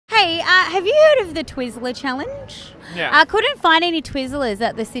have you heard of the Twizzler challenge? Yeah. I couldn't find any Twizzlers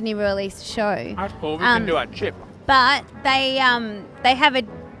at the Sydney Release show. That's cool. We can do a chip. But they have a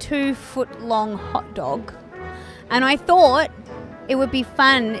 2-foot-long hot dog, and I thought it would be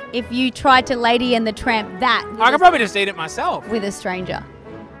fun if you tried to Lady and the Tramp that. I could probably just eat it myself. With a stranger.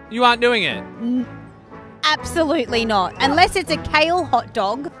 You aren't doing it? Absolutely not. Unless it's a kale hot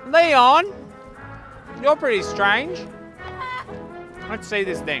dog. Leon, you're pretty strange. Let's see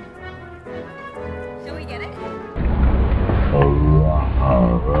this thing. Shall we get it?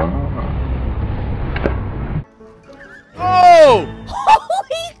 Oh!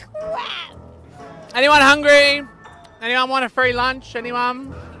 Holy crap! Anyone hungry? Anyone want a free lunch?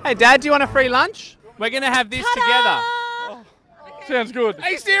 Anyone? Hey, Dad, do you want a free lunch? We're going to have this together. Oh, sounds good.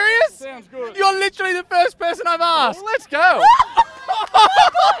 Are you serious? Sounds good. You're literally the first person I've asked. Let's go.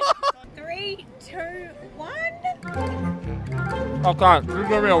 3, 2, 1. Okay, this is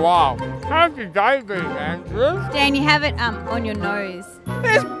going to be a while. How's your day been, Andrew? Dan, you have it on your nose.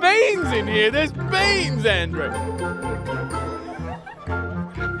 There's beans in here. There's beans, Andrew.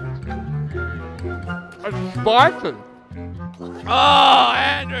 It's spicy. Oh,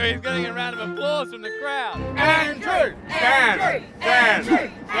 Andrew, he's getting a round of applause from the crowd. Andrew! Dan! Dan!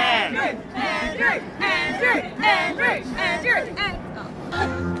 Dan!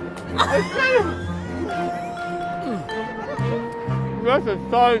 This is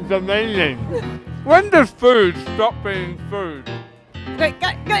so demeaning. When does food stop being food? Go,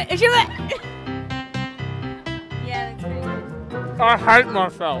 shoot it! Yeah, that's pretty good. I hate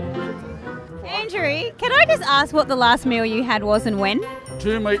myself. Andrew, can I just ask what the last meal you had was and when?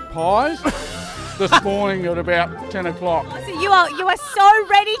 2 meat pies this morning at about 10 o'clock. Oh, so you are so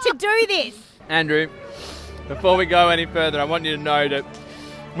ready to do this. Andrew, before we go any further, I want you to know that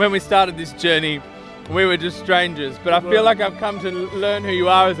when we started this journey, we were just strangers, but I feel like I've come to learn who you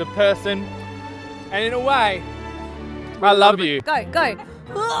are as a person, and in a way, I love you. Go.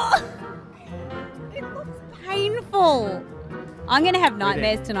 It looks painful. I'm going to have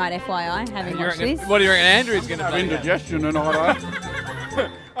nightmares tonight, FYI, having watched this. What do you reckon Andrew's going to Have do? indigestion tonight, eh?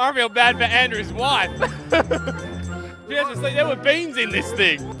 I feel bad for Andrew's wife. She has to sleep. There were beans in this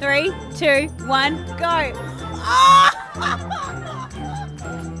thing. 3, 2, 1, go.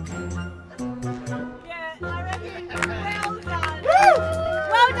 Yeah, I reckon.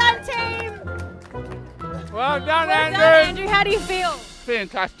 Well done, team. Well done, Andrew. Andrew, how do you feel?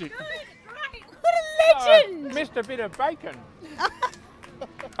 Fantastic. Right. What a legend. Missed a bit of bacon.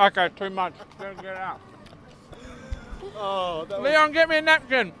 Okay, too much. Let's get it out. Oh, Leon, get me a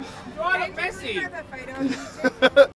napkin. Why are you messy?